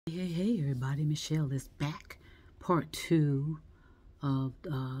Hey everybody, Michelle is back. Part 2 of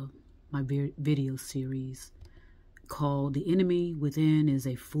my video series called The Enemy Within is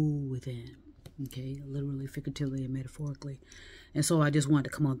a Fool Within. Okay, literally, figuratively, and metaphorically. And so I just wanted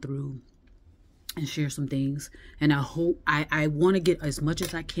to come on through and share some things. And I hope, I want to get as much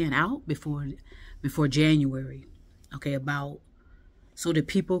as I can out before January. Okay, so that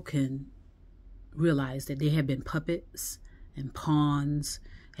people can realize that they have been puppets and pawns,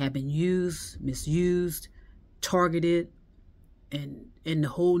 have been used, misused, targeted, and in the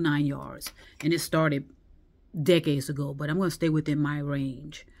whole 9 yards. And it started decades ago, but I'm going to stay within my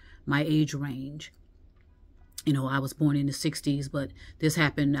range, my age range. You know, I was born in the 60s, but this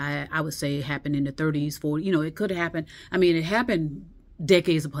happened, I would say it happened in the 30s, 40s. You know, it could have happened. I mean, it happened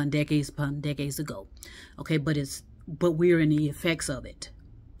decades upon decades upon decades ago. Okay, but we're in the effects of it.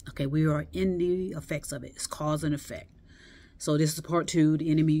 Okay, we are in the effects of it. It's cause and effect. So this is part 2. The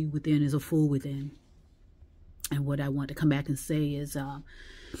enemy within is a fool within. And what I want to come back and say is, I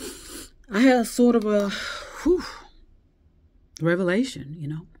had sort of a revelation, you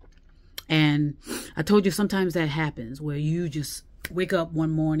know. And I told you sometimes that happens where you just wake up one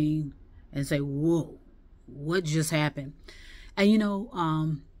morning and say, whoa, what just happened? And, you know,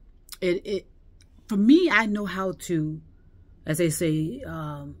 for me, I know how to, as they say,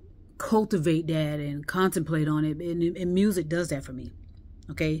 cultivate that and contemplate on it, and music does that for me.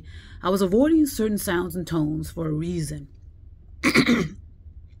 Okay, I was avoiding certain sounds and tones for a reason,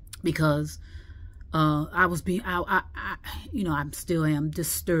 because I was being, you know, I still am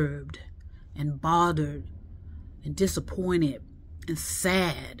disturbed and bothered and disappointed and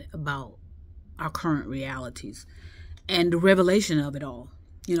sad about our current realities and the revelation of it all.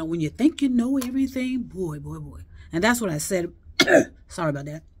 You know, when you think you know everything, boy, and that's what I said. Sorry about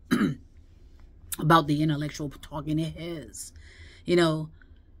that. About the intellectual talking it has, you know,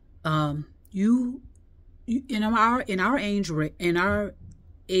 in our age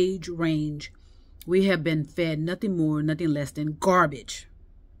range, we have been fed nothing more, nothing less than garbage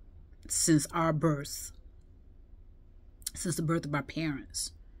since our birth, since the birth of our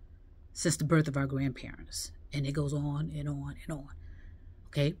parents, since the birth of our grandparents, and it goes on and on and on.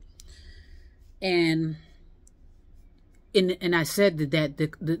 Okay, and I said that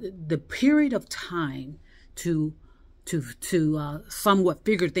the period of time to somewhat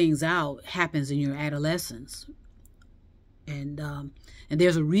figure things out happens in your adolescence, and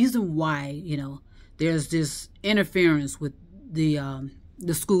there's a reason why, you know, there's this interference with the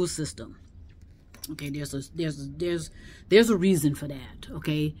school system. Okay, there's a reason for that.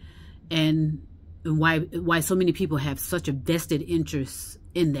 Okay, and why so many people have such a vested interest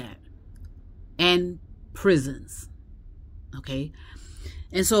in that, and prisons. Okay,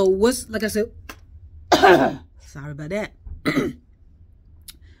 and so like I said, sorry about that.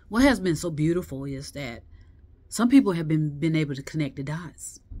 What has been so beautiful is that some people have been able to connect the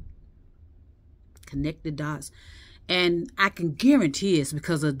dots. And I can guarantee it's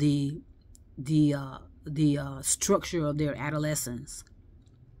because of the structure of their adolescence.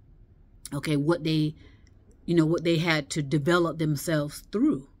 Okay, what they had to develop themselves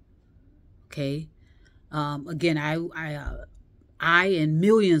through. Okay. Again, I and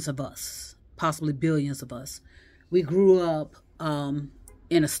millions of us, possibly billions of us, we grew up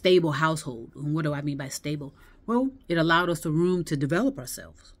in a stable household. And what do I mean by stable? Well, it allowed us the room to develop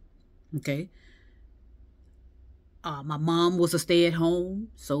ourselves. Okay. My mom was a stay-at-home,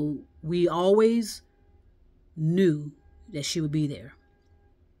 so we always knew that she would be there,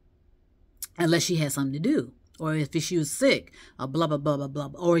 unless she had something to do, or if she was sick, or blah blah blah blah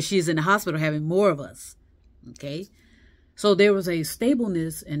blah, or if she's in the hospital having more of us. Okay, so there was a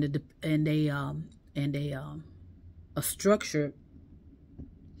stableness and a structure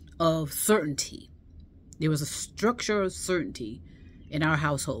of certainty. There was a structure of certainty in our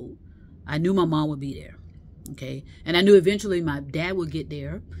household. I knew my mom would be there. Okay, and I knew eventually my dad would get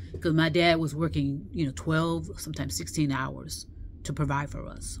there, because my dad was working, you know, 12, sometimes 16 hours to provide for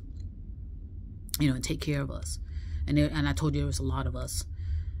us, you know, and take care of us. And I told you there was a lot of us.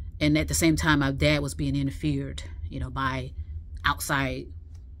 And at the same time, my dad was being interfered, you know, by outside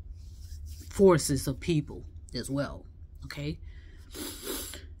forces of people as well. Okay.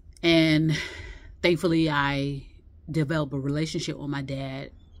 And thankfully, I developed a relationship with my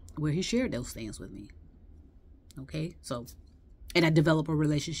dad where he shared those things with me. Okay. So, and I developed a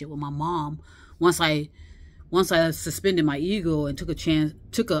relationship with my mom once I suspended my ego and took the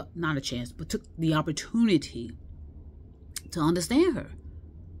opportunity to understand her.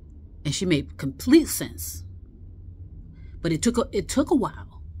 And she made complete sense. But it took a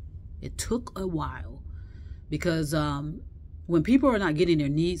while. It took a while because when people are not getting their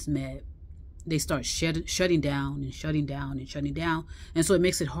needs met, they start shutting down and shutting down and shutting down. And so it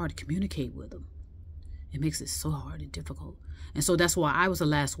makes it hard to communicate with them. It makes it so hard and difficult. And so that's why I was the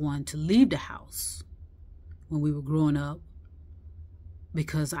last one to leave the house when we were growing up,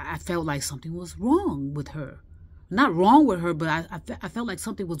 because I felt like something was wrong with her. Not wrong with her, but I felt like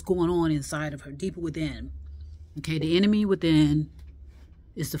something was going on inside of her, deeper within. Okay, the enemy within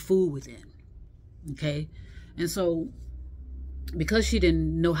is the fool within. Okay, and so because she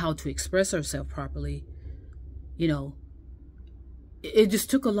didn't know how to express herself properly, you know, it just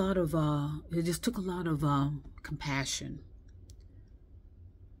took a lot of compassion,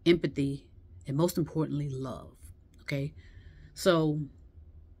 empathy, and most importantly, love. Okay, so,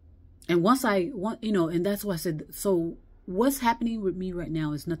 and and that's why I said, so what's happening with me right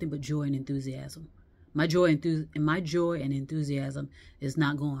now is nothing but joy and enthusiasm. My joy and enthusiasm is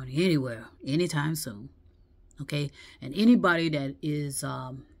not going anywhere anytime soon. Okay, and anybody that is,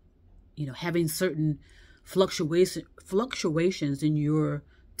 having certain fluctuations in your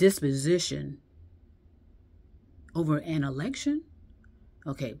disposition over an election,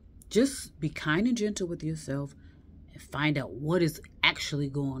 okay, just be kind and gentle with yourself and find out what is actually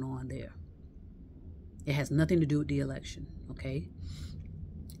going on there. It has nothing to do with the election, okay?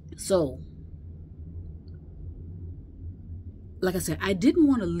 So, like I said, I didn't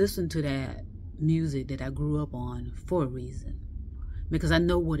want to listen to that music that I grew up on for a reason, because I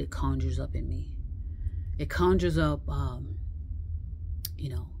know what it conjures up in me. It conjures up,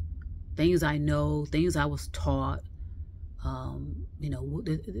 things I know, things I was taught,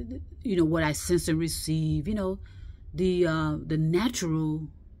 what I sense and receive, the natural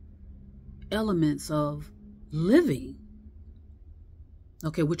elements of living,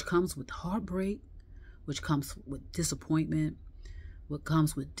 okay, which comes with heartbreak, which comes with disappointment, what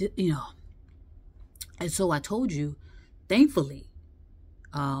comes with, And so I told you, thankfully,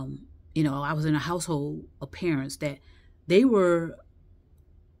 I was in a household of parents that they were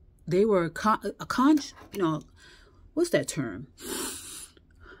what's that term?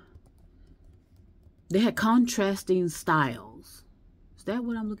 They had contrasting styles. Is that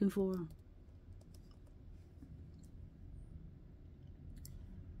what I'm looking for?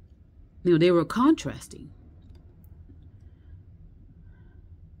 They were contrasting,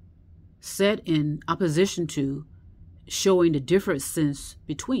 set in opposition to, showing the difference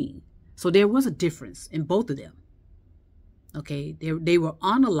between. So there was a difference in both of them. Okay, they were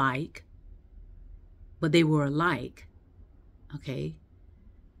unalike, but they were alike. Okay,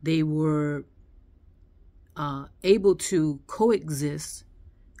 they were able to coexist.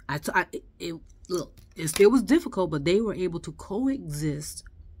 It was difficult, but they were able to coexist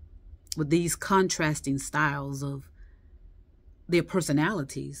with these contrasting styles of their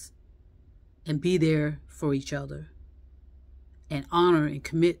personalities and be there for each other and honor and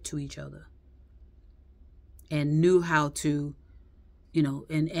commit to each other, and knew how to,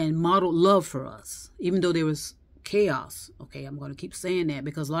 and model love for us, even though there was chaos. Okay, I'm going to keep saying that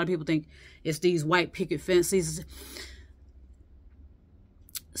because a lot of people think it's these white picket fences.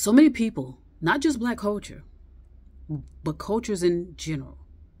 So many people, not just Black culture, but cultures in general,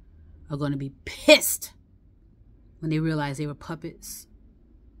 are going to be pissed when they realize they were puppets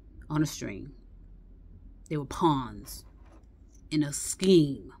on a string. They were pawns in a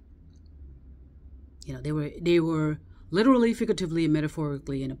scheme. They were literally, figuratively, and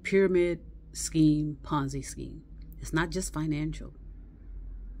metaphorically in a pyramid scheme, Ponzi scheme. It's not just financial,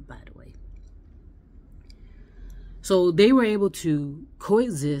 by the way. So they were able to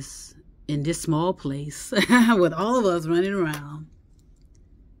coexist in this small place with all of us running around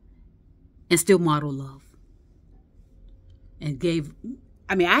and still model love. And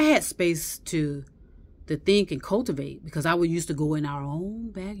I had space to think and cultivate, because I would used to go in our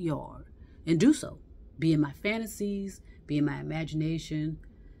own backyard and do so. Be in my fantasies, be in my imagination,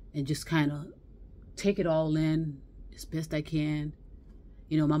 and just kind of take it all in as best I can.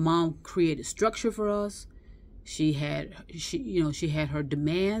 My mom created structure for us. She had her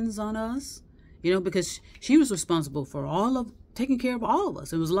demands on us, because she was responsible for taking care of all of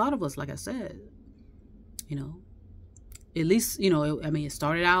us. It was a lot of us, like I said, at least, it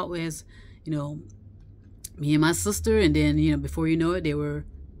started out as, me and my sister, and then, before you know it, they were,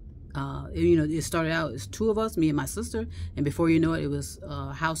 it started out as two of us, me and my sister, and before you know it, it was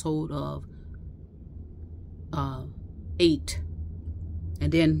a household of 8.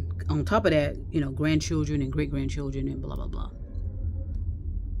 And then on top of that, grandchildren and great-grandchildren and blah, blah, blah.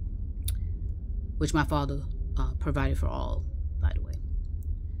 Which my father provided for all, by the way.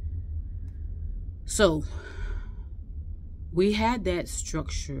 So we had that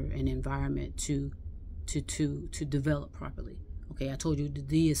structure and environment to to develop properly. Okay, I told you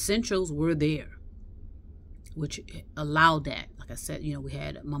the essentials were there, which allowed that. Like I said, you know, we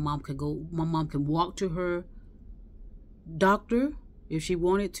had my mom can walk to her doctor if she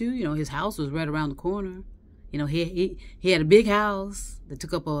wanted to. You know, his house was right around the corner. You know, he had a big house that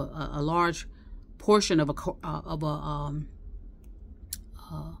took up a large portion of a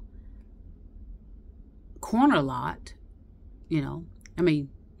corner lot. You know, I mean,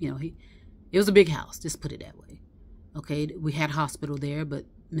 you know, it was a big house. Just put it that way. Okay, we had a hospital there, but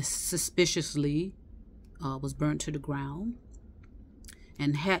suspiciously was burnt to the ground.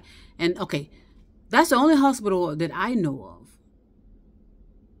 And okay, that's the only hospital that I know of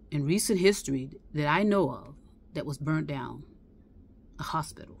in recent history that I know of that was burnt down. A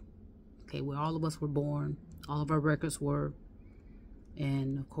hospital, okay, where all of us were born, all of our records were,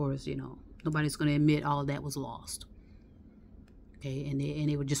 and of course, you know, nobody's going to admit all of that was lost. Okay, and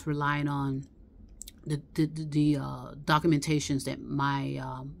they were just relying on the documentations that my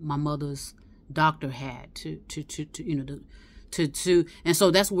mother's doctor had to you know and so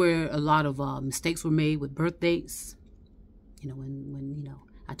that's where a lot of mistakes were made with birth dates. You know, when you know,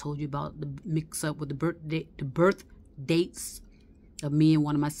 I told you about the mix up with the birth dates of me and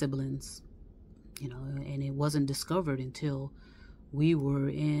one of my siblings. You know, and it wasn't discovered until we were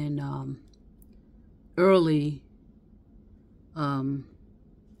in early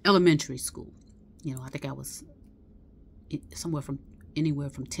elementary school. You know, I think I was anywhere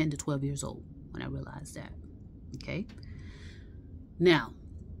from 10 to 12 years old when I realized that. Okay. Now,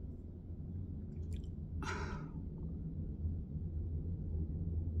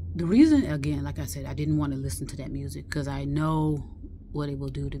 the reason, again, like I said, I didn't want to listen to that music because I know what it will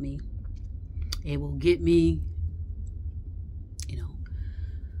do to me. It will get me, you know.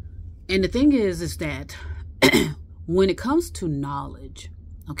 And the thing is that when it comes to knowledge,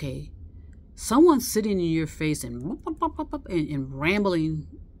 okay, someone sitting in your face and rambling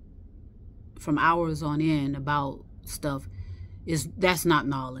from hours on end about stuff, that's not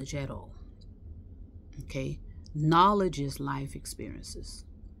knowledge at all. Okay, knowledge is life experiences.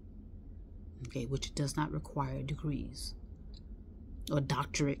 Okay, which does not require degrees or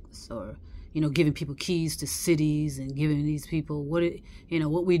doctorates or, you know, giving people keys to cities and giving these people what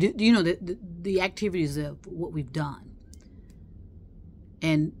we do. You know, the activities of what we've done.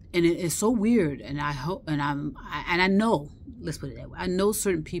 And it is so weird, and I hope, and I know, let's put it that way, I know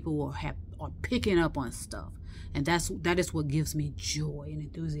certain people are picking up on stuff, and that is what gives me joy and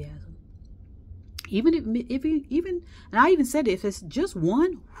enthusiasm. Even and I even said if it's just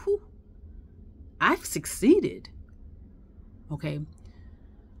one, whew, I've succeeded. Okay.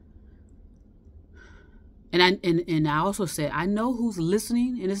 And I also said I know who's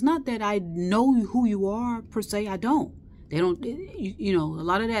listening, and it's not that I know who you are per se. I don't. They don't, you know, a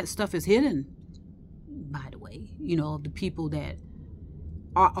lot of that stuff is hidden, by the way, you know, the people that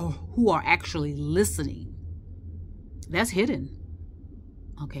who are actually listening. That's hidden,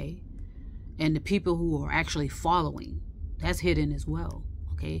 okay? And the people who are actually following, that's hidden as well,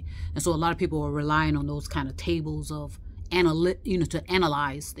 okay? And so a lot of people are relying on those kind of tables of, to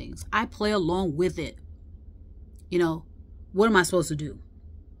analyze things. I play along with it. You know, what am I supposed to do?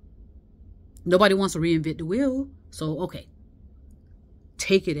 Nobody wants to reinvent the wheel. So, okay,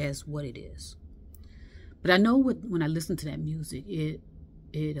 take it as what it is. But I know when I listen to that music,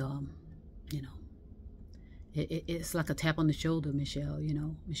 it's like a tap on the shoulder, Michelle, you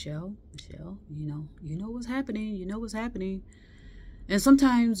know, Michelle, you know what's happening, you know what's happening. And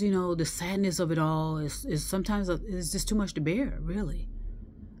sometimes, you know, the sadness of it all is sometimes it's just too much to bear, really.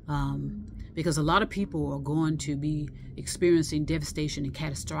 Because a lot of people are going to be experiencing devastation and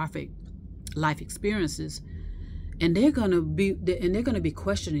catastrophic life experiences. And they're gonna be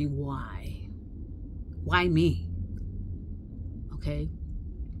questioning why me? Okay,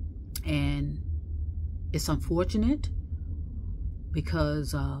 and it's unfortunate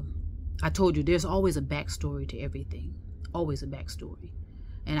because I told you there's always a backstory to everything, always a backstory,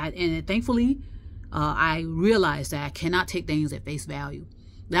 and thankfully I realized that I cannot take things at face value.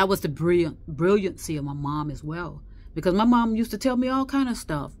 That was the brilliancy of my mom as well, because my mom used to tell me all kind of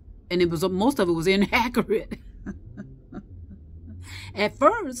stuff, and most of it was inaccurate. At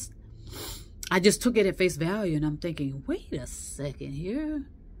first, I just took it at face value, and I'm thinking, wait a second here.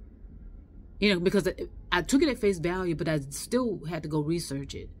 You know, because I took it at face value, but I still had to go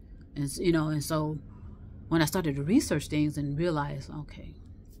research it. And, you know, and so when I started to research things and realize, okay,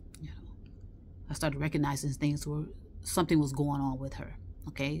 you know, I started recognizing things where something was going on with her.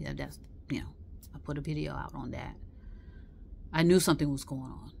 Okay, that's, you know, I put a video out on that. I knew something was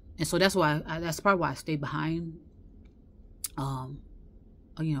going on. And so that's why, that's probably why I stayed behind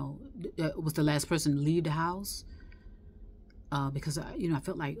was the last person to leave the house, because I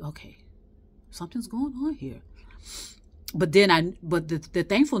felt like, okay, something's going on here. But then the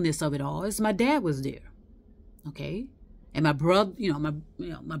thankfulness of it all is my dad was there, okay, and my brother,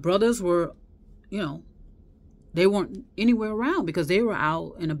 my brothers were, they weren't anywhere around because they were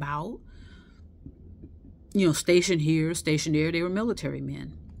out and about, stationed here, stationed there. They were military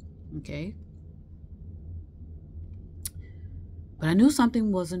men, okay. But I knew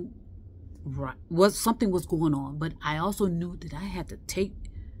something wasn't right. Something was going on. But I also knew that I had to take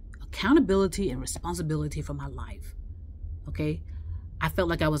accountability and responsibility for my life. Okay, I felt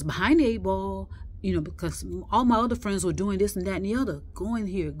like I was behind the 8 ball, because all my other friends were doing this and that and the other, going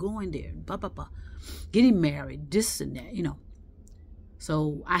here, going there, blah blah blah, getting married, this and that,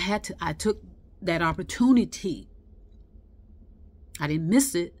 So I took that opportunity. I didn't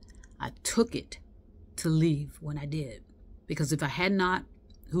miss it. I took it to leave when I did. Because if I had not,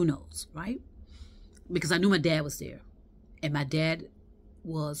 who knows, right? Because I knew my dad was there. And my dad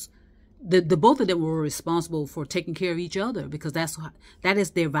was, the both of them were responsible for taking care of each other, because that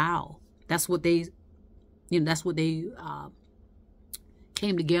is their vow. That's what they, that's what they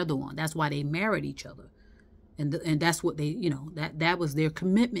came together on. That's why they married each other. And that's what they, that was their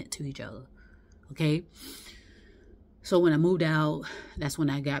commitment to each other. Okay. So when I moved out, that's when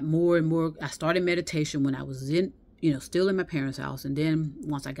I got more and more. I started meditation when I was still in my parents' house. And then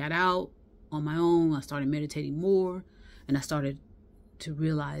once I got out on my own, I started meditating more. And I started to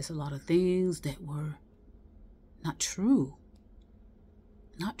realize a lot of things that were not true.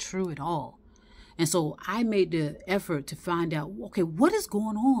 Not true at all. And so I made the effort to find out, okay, what is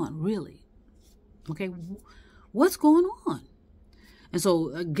going on really? Okay, what's going on? And so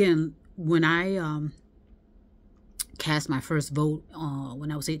again, when I cast my first vote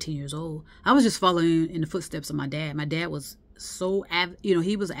when I was 18 years old, I was just following in the footsteps of my dad. My dad was so,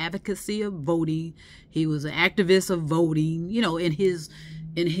 he was advocacy of voting. He was an activist of voting,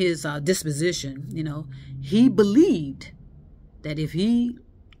 in his disposition. He believed that if he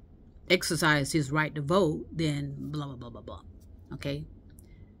exercised his right to vote, then blah, blah, blah, blah, blah. Okay.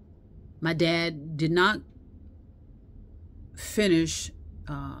 My dad did not finish,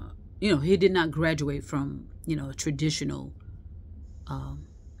 he did not graduate from, a traditional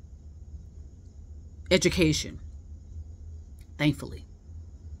education, thankfully.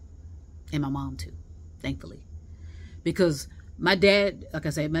 And my mom too, thankfully. Because my dad, like I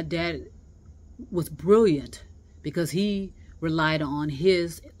said, my dad was brilliant because he relied on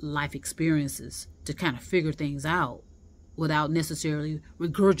his life experiences to kind of figure things out without necessarily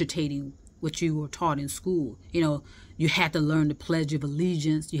regurgitating what you were taught in school. You had to learn the Pledge of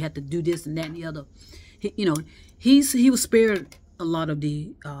Allegiance. You had to do this and that and the other. He was spared a lot of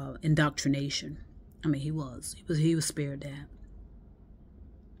the indoctrination. I mean, he was spared that.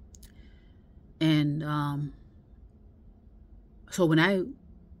 And so when I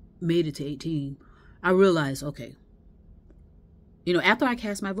made it to 18, I realized, okay, after I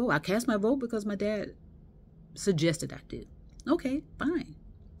cast my vote because my dad suggested I did. Okay, fine.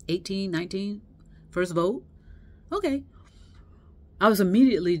 18, 19, first vote. Okay. I was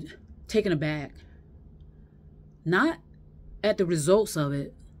immediately taken aback. Not at the results of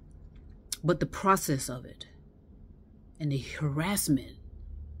it, but the process of it. And the harassment,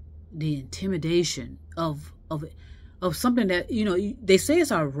 the intimidation of something that, they say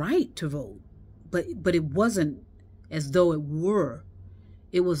it's our right to vote, but it wasn't as though it were.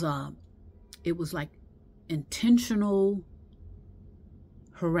 It was like intentional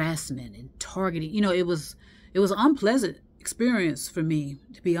harassment and targeting. It was an unpleasant experience for me,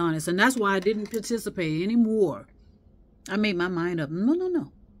 to be honest. And that's why I didn't participate anymore. I made my mind up.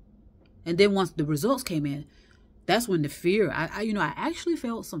 No. And then once the results came in, that's when the fear, I actually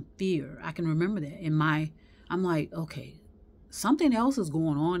felt some fear. I can remember that I'm like, okay, something else is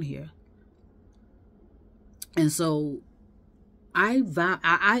going on here. And so I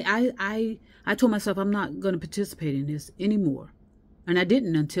told myself I'm not going to participate in this anymore. And I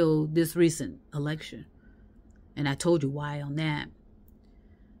didn't until this recent election. And I told you why on that.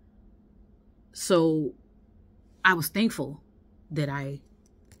 So I was thankful that I,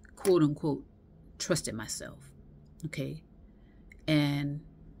 quote unquote, trusted myself. Okay. And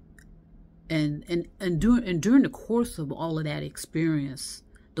during the course of all of that experience,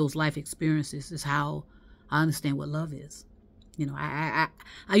 those life experiences, is how I understand what love is. I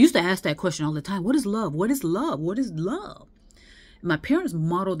used to ask that question all the time. What is love? What is love? What is love? My parents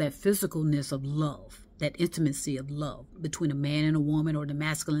modeled that physicalness of love, that intimacy of love between a man and a woman, or the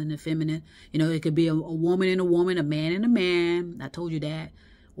masculine and the feminine. It could be a woman and a woman, a man and a man. I told you that.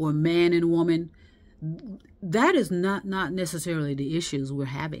 Or a man and a woman. that is not necessarily the issues we're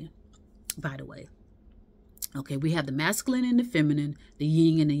having, by the way. Okay, we have the masculine and the feminine, the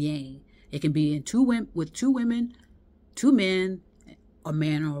yin and the yang. It can be with two women, two men, a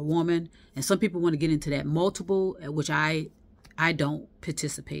man or a woman. And some people want to get into that multiple, which I don't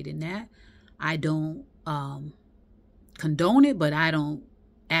participate in that. I don't condone it, but I don't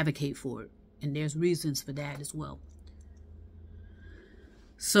advocate for it. And there's reasons for that as well.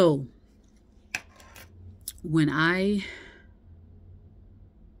 So when I,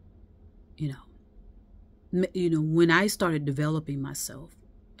 when I started developing myself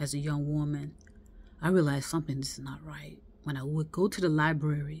as a young woman, I realized something is not right. When I would go to the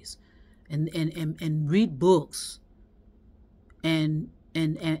libraries and read books and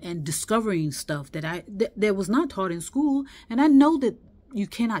discovering stuff that was not taught in school. And I know that you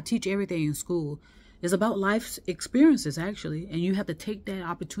cannot teach everything in school. It's about life experiences, actually. And you have to take that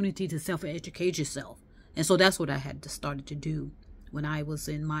opportunity to self-educate yourself. And so that's what I had to start to do when I was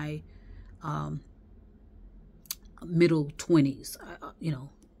in my middle 20s.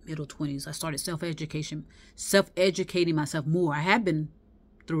 Middle 20s. I started self-educating myself more. I had been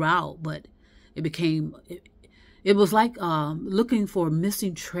throughout, but it was like looking for a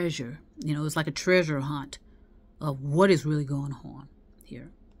missing treasure. It's like a treasure hunt of what is really going on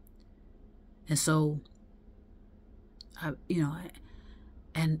here. And so, I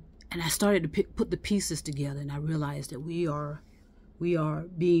started to put the pieces together, and I realized that we are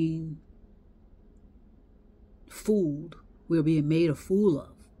being fooled. We're being made a fool of.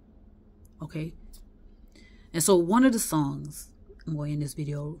 Okay. And so one of the songs, I'm going in this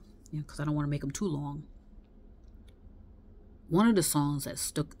video, because I don't want to make them too long. One of the songs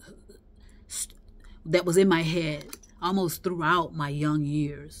that was in my head almost throughout my young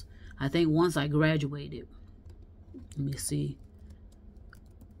years. I think once I graduated, let me see.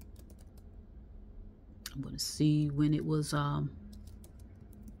 I'm going to see when it was, like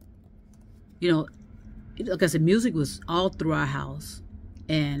I said, music was all through our house.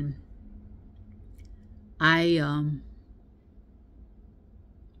 And I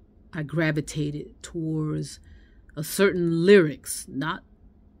gravitated towards a certain lyrics, not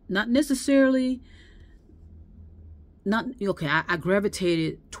necessarily, I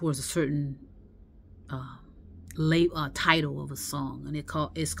gravitated towards a certain title of a song, and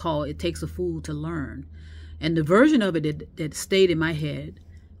it's called "It Takes a Fool to Learn," and the version of it that stayed in my head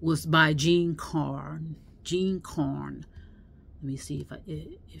was by Jean Carn. Jean Carn. Let me see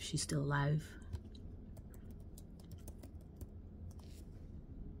if she's still alive.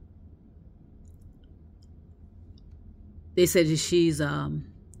 They said that she's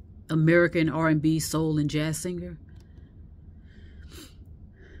American R&B, soul, and jazz singer.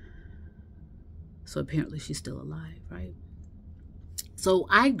 So apparently she's still alive, right? So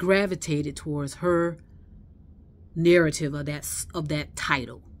I gravitated towards her narrative of that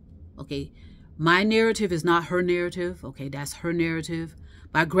title. Okay, my narrative is not her narrative. Okay, that's her narrative.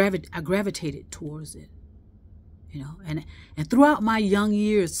 But I gravitated towards it, And throughout my young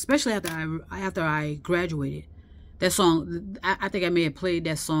years, especially after I graduated, that song, I think I may have played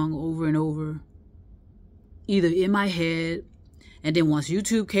that song over and over, either in my head, and then once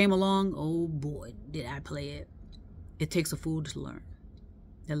YouTube came along, oh boy, did I play it. It takes a fool to learn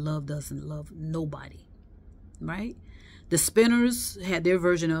that love doesn't love nobody, right? The Spinners had their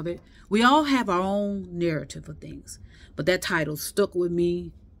version of it. We all have our own narrative of things, but that title stuck with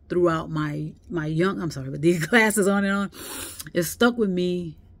me throughout my young, I'm sorry, with these glasses on and on. It stuck with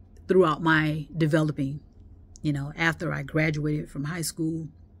me throughout my developing, after I graduated from high school,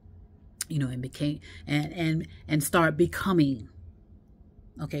 and became, and start becoming,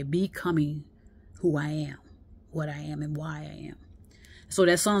 becoming who I am, what I am, and why I am. So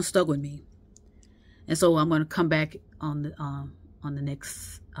that song stuck with me. And so I'm going to come back on the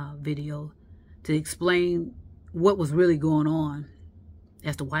next video to explain what was really going on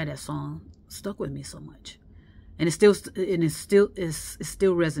as to why that song stuck with me so much. And it still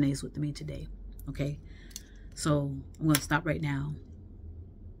resonates with me today. Okay. So I'm going to stop right now.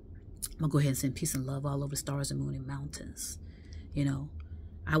 I'm going to go ahead and send peace and love all over the stars and moon and mountains.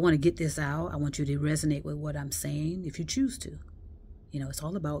 I want to get this out. I want you to resonate with what I'm saying if you choose to. It's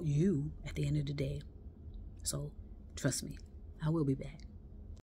all about you at the end of the day. So trust me, I will be back.